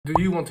Do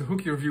you want to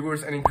hook your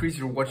viewers and increase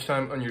your watch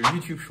time on your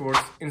YouTube Shorts,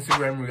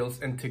 Instagram Reels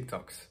and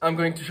TikToks? I'm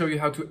going to show you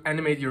how to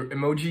animate your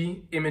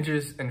emoji,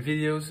 images and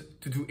videos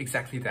to do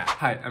exactly that.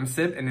 Hi, I'm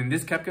Seb, and in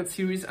this CapCut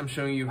series I'm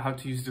showing you how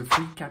to use the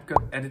free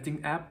CapCut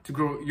editing app to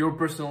grow your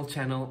personal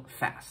channel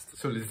fast.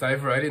 So let's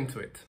dive right into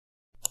it.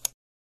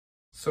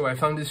 So I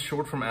found this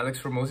short from Alex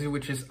from Emoji,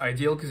 which is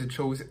ideal because it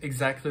shows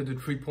exactly the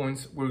 3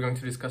 points we're going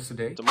to discuss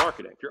today. To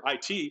marketing. If you're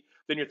IT,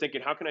 then you're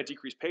thinking, how can I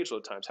decrease page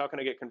load times? How can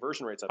I get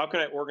conversion rates up? How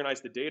can I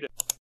organize the data?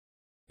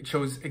 It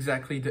shows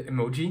exactly the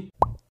emoji.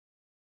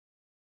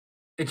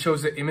 It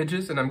shows the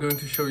images, and I'm going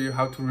to show you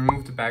how to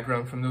remove the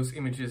background from those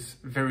images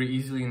very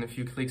easily in a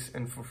few clicks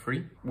and for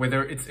free.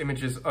 Whether it's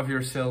images of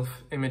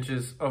yourself,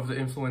 images of the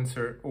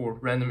influencer, or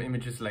random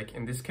images like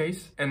in this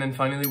case. And then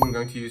finally, we're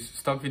going to use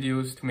stock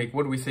videos to make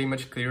what we say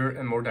much clearer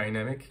and more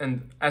dynamic.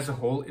 And as a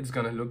whole, it's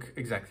gonna look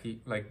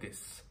exactly like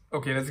this.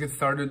 Okay, let's get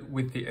started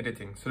with the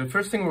editing. So the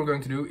first thing we're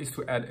going to do is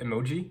to add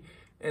emoji.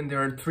 And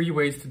there are 3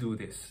 ways to do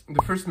this.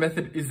 The first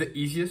method is the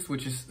easiest,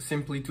 which is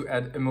simply to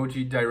add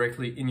emoji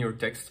directly in your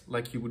text,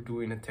 like you would do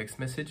in a text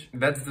message.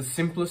 That's the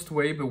simplest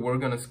way, but we're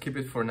gonna skip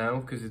it for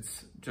now because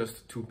it's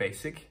just too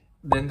basic.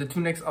 Then the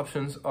 2 next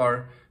options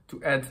are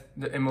to add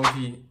the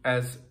emoji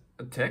as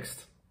a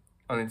text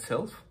on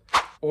itself,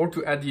 or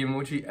to add the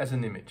emoji as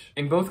an image.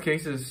 In both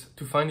cases,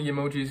 to find the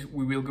emojis,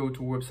 we will go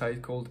to a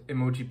website called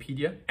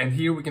Emojipedia. And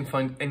here we can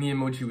find any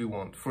emoji we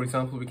want. For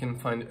example, we can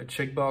find a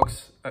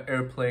checkbox, an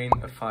airplane,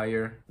 a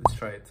fire. Let's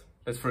try it.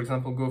 Let's, for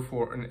example, go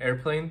for an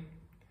airplane.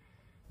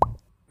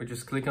 We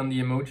just click on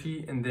the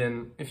emoji, and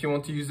then if you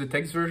want to use the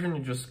text version,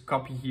 you just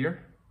copy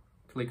here,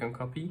 click on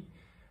copy.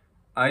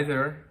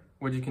 Either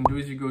what you can do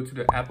is you go to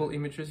the Apple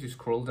images, you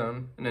scroll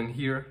down, and then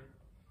here,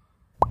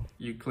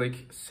 you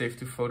click save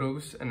to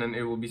photos, and then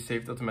it will be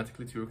saved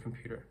automatically to your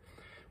computer.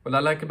 What I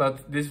like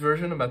about this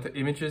version, about the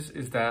images,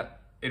 is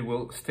that it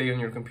will stay on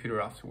your computer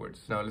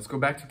afterwards. Now let's go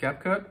back to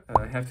CapCut.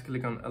 I have to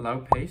click on allow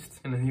paste,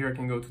 and then here I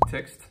can go to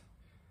text,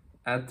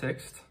 add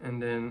text,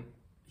 and then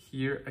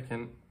here I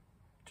can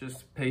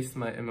just paste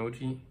my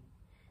emoji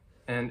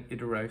and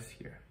it arrives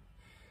here.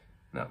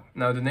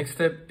 Now the next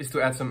step is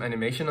to add some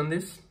animation on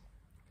this.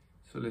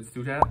 So let's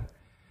do that.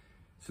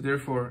 So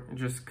therefore,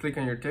 just click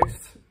on your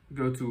text,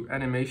 go to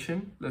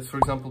animation. Let's, for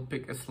example,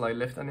 pick a slide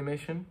left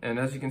animation. And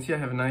as you can see, I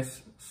have a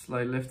nice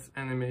slide left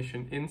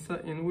animation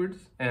inwards.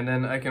 And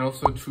then I can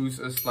also choose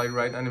a slide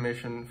right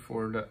animation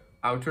for the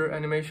outer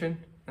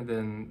animation. And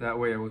then that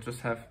way I will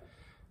just have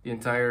the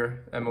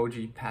entire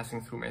emoji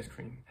passing through my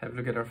screen. Have a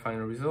look at our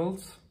final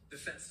results. The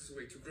fastest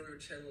way to grow your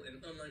channel and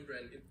online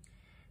brand.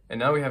 And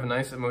now we have a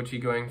nice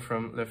emoji going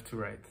from left to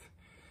right.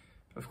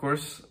 Of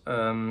course,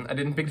 I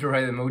didn't pick the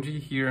right emoji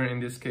here. In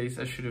this case,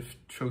 I should have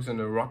chosen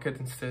a rocket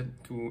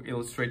instead to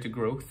illustrate the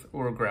growth,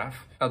 or a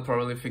graph. I'll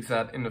probably fix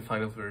that in the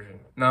final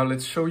version. Now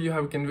let's show you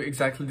how we can do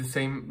exactly the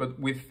same, but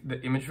with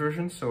the image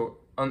version. So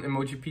on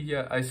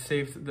Emojipedia, I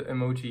saved the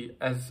emoji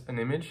as an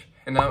image.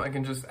 And now I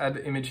can just add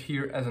the image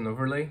here as an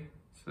overlay.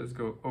 So let's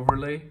go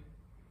overlay.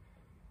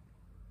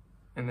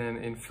 And then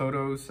in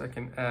photos, I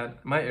can add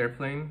my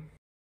airplane.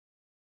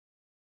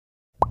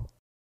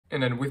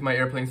 And then with my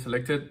airplane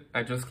selected,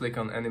 I just click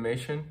on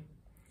animation.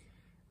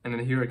 And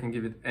then here I can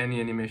give it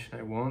any animation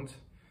I want.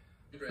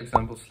 For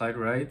example, slide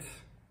right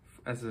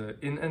as an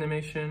in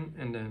animation,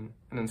 and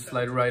then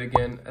slide right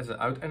again as an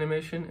out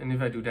animation. And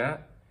if I do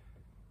that,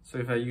 so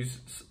if I use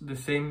the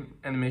same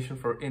animation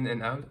for in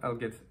and out, I'll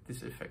get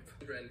this effect.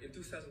 In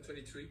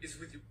 2023 is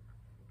with you.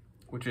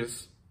 Which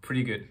is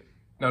pretty good.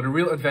 Now the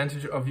real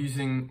advantage of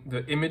using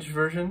the image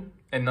version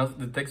and not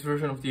the text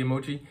version of the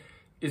emoji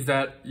is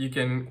that you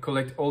can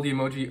collect all the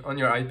emoji on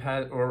your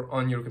iPad or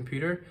on your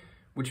computer,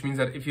 which means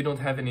that if you don't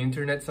have an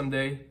internet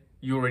someday,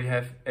 you already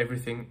have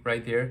everything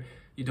right there.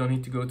 You don't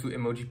need to go to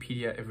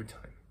Emojipedia every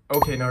time.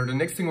 Okay, now the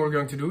next thing we're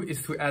going to do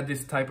is to add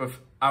this type of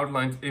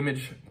outlined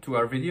image to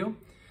our video.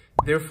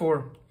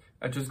 Therefore,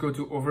 I just go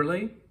to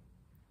overlay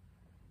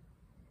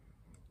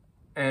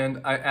and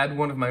I add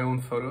one of my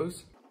own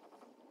photos.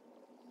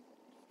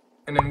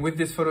 And then with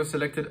this photo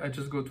selected, I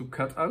just go to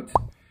cut out.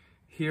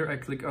 Here I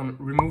click on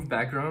remove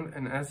background,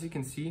 and as you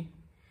can see,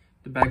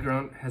 the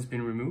background has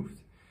been removed.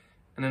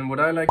 And then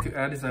what I like to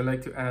add is I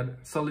like to add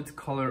solid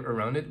color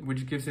around it,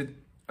 which gives it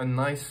a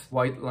nice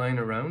white line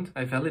around.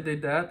 I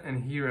validate that,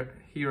 and here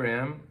I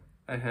am.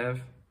 I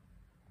have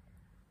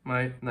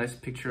my nice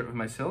picture of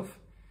myself,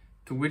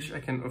 to which I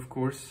can of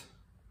course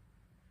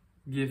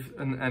give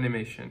an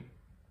animation.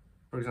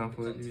 For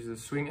example, let's use a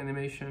swing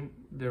animation.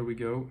 There we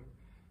go.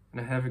 And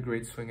I have a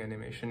great swing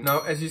animation. Now,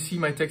 as you see,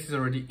 my text is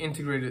already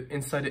integrated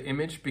inside the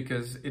image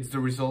because it's the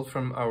result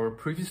from our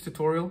previous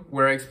tutorial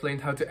where I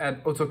explained how to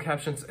add auto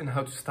captions and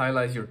how to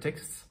stylize your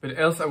texts. But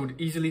else I would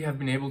easily have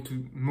been able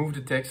to move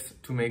the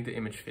text to make the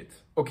image fit.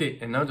 Okay,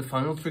 and now the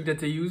final trick that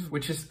they use,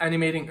 which is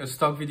animating a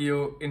stock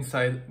video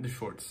inside the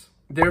shorts.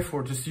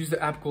 Therefore, just use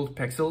the app called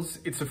Pexels.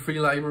 It's a free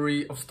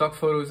library of stock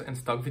photos and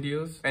stock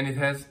videos, and it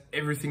has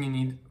everything you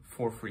need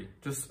for free.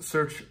 Just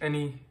search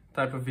any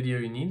type of video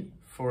you need.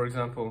 For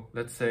example,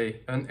 let's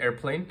say an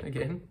airplane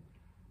again,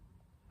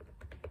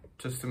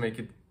 just to make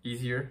it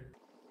easier.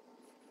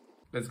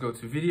 Let's go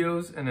to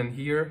videos, and then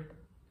here,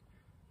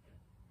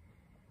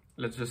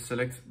 let's just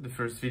select the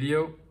first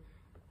video.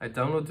 I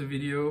download the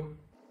video,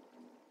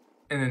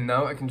 and then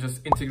now I can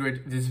just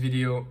integrate this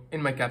video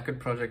in my CapCut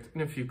project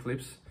in a few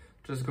clips.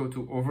 Just go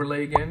to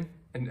overlay again,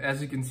 and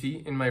as you can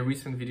see in my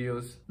recent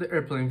videos, the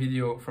airplane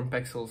video from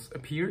Pexels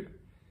appeared,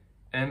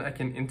 and I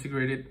can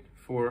integrate it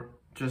for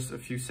just a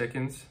few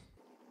seconds.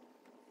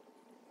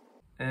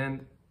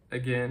 And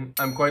again,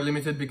 I'm quite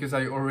limited because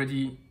I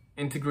already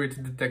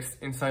integrated the text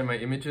inside my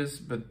images,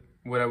 but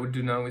what I would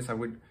do now is I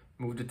would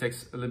move the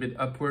text a little bit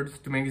upwards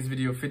to make this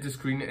video fit the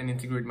screen and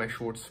integrate my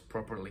shorts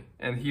properly.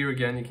 And here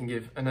again, you can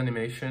give an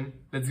animation.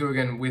 Let's go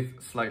again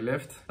with slide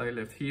left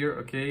here,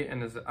 okay.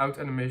 And as the out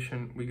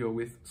animation, we go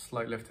with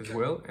slide left as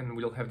well, and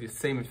we'll have the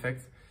same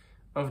effect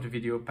of the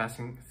video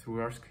passing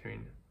through our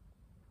screen.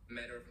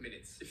 Matter of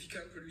minutes. If you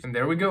can't produce... And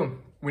there we go.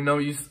 We now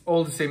used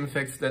all the same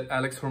effects that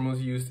Alex Hormoz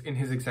used in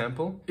his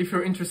example. If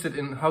you're interested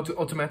in how to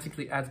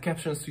automatically add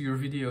captions to your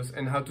videos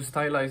and how to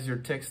stylize your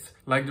text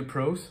like the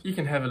pros, you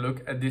can have a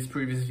look at this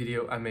previous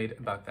video I made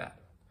about that.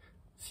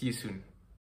 See you soon.